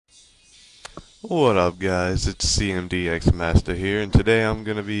What up guys, it's CMDxMasta here, and today I'm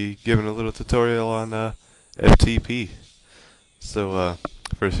going to be giving a little tutorial on FTP.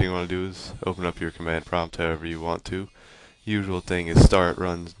 First thing you want to do is open up your command prompt however you want to. Usual thing is start,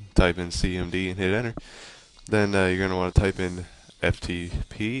 run, type in CMD and hit enter. Then you're going to want to type in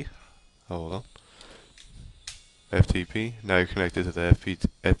FTP. Hold on. FTP. Now you're connected to the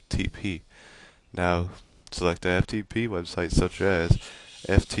FTP. Now select the FTP website such as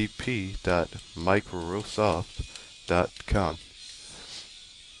ftp.microsoft.com.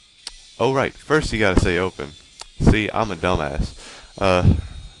 Oh right, first you gotta say open. See, I'm a dumbass.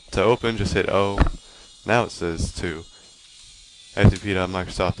 To open, just hit O. Now it says to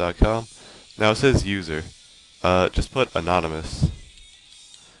ftp.microsoft.com. Now it says user. Just put anonymous.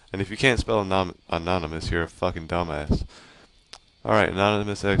 And if you can't spell anonymous, you're a fucking dumbass. Alright,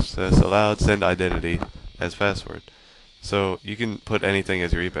 anonymous access allowed, send identity as password. So you can put anything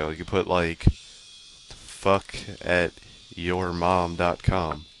as your email. You can put like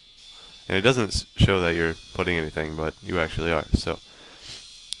fuck@yourmom.com. And it doesn't show that you're putting anything, but you actually are. So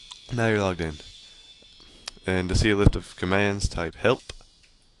now you're logged in. And to see a list of commands, type help.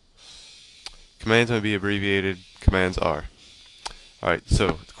 Commands may be abbreviated. Commands are. Alright,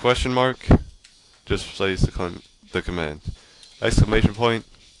 so question mark just replace the command. Exclamation point,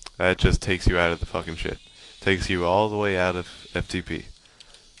 that just takes you out of the fucking shit. Takes you all the way out of FTP.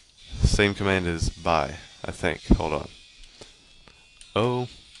 Same command as bye, I think. Hold on. Oh.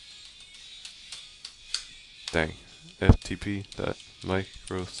 Dang.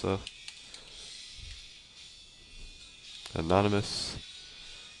 FTP.Microsoft. Anonymous.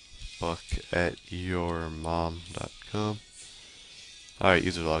 fuck@yourmom.com. Alright,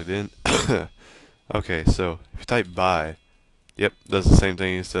 user logged in. Okay, so if you type bye, yep, does the same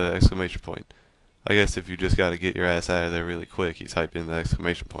thing as the exclamation point. I guess if you just gotta get your ass out of there really quick, you type in the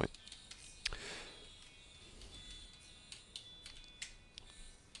exclamation point.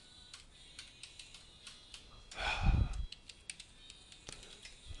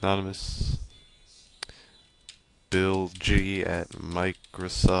 Anonymous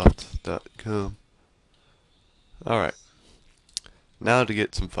billg@microsoft.com. Alright. Now to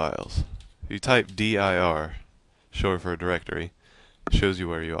get some files. If you type DIR, short for a directory, it shows you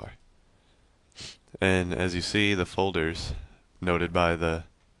where you are. And as you see, the folders noted by the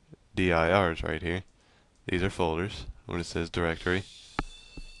DIRs right here, these are folders when it says directory,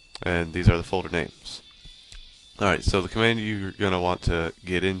 and these are the folder names. Alright, so the command you're going to want to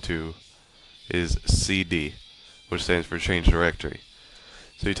get into is CD, which stands for change directory.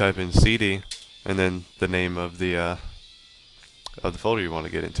 So you type in CD and then the name of the folder you want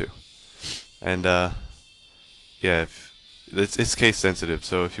to get into. And yeah, it's case sensitive,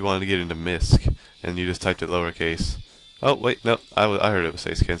 so if you wanted to get into MISC and you just typed it lowercase, oh wait, no, I heard it was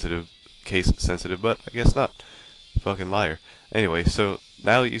case sensitive, but I guess not. Fucking liar. Anyway, so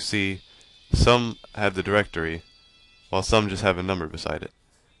now you see some have the directory, while some just have a number beside it.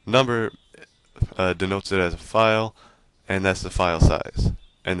 Number denotes it as a file, and that's the file size,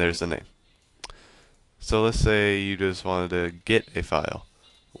 and there's the name. So let's say you just wanted to get a file.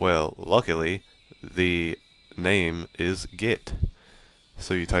 Well, luckily, the name is get.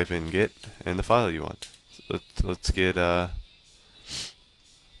 So you type in get and the file you want. So let's get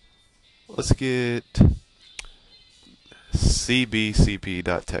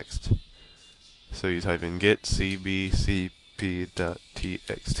cbcp.txt. So you type in get cbcp.txt.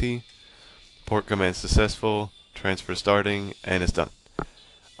 Port command successful, transfer starting, and it's done.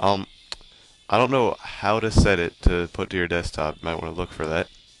 I don't know how to set it to put to your desktop. You might want to look for that.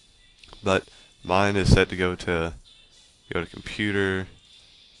 But mine is set to go to computer,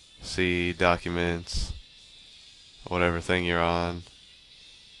 see documents, whatever thing you're on,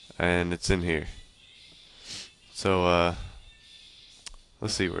 and it's in here. So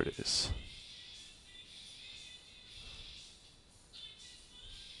let's see where it is.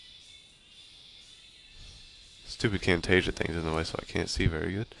 Stupid Camtasia thing's in the way, so I can't see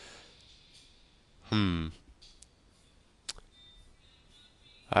very good.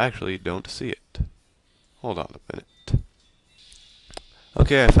 I actually don't see it. Hold on a minute.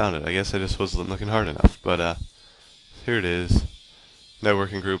 Okay, I found it. I guess I just wasn't looking hard enough. But here it is.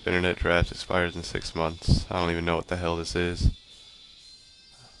 Networking group internet draft expires in 6 months. I don't even know what the hell this is.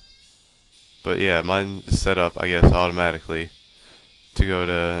 But yeah, mine is set up, I guess, automatically to go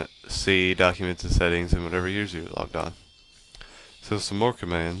to see documents and settings and whatever user you're logged on. So some more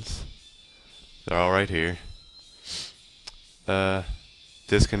commands. They're all right here.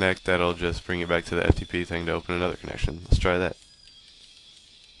 Disconnect, that'll just bring you back to the FTP thing to open another connection. Let's try that.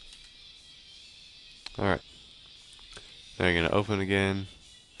 Alright. Now you're going to open again.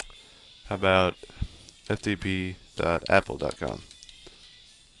 How about ftp.apple.com?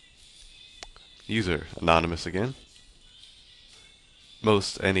 User, anonymous again.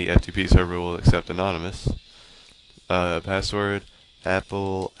 Most any FTP server will accept anonymous. Password,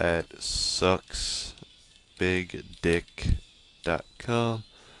 apple at sucksbigdick.com.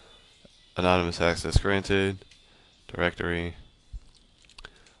 Anonymous access granted. Directory.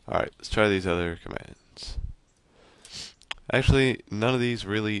 Alright, let's try these other commands. Actually, none of these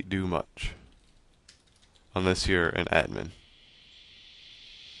really do much, unless you're an admin.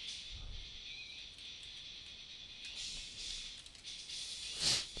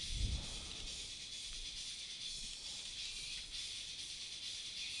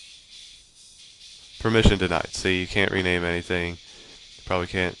 Permission denied. So you can't rename anything. You probably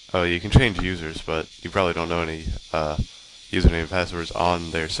can't. Oh, you can change users, but you probably don't know any username and passwords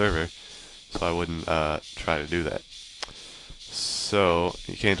on their server. So I wouldn't try to do that. So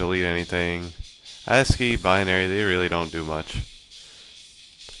you can't delete anything. ASCII, binary, they really don't do much.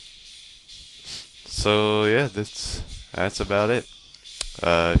 So yeah, that's about it.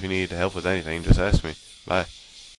 If you need help with anything, just ask me. Bye.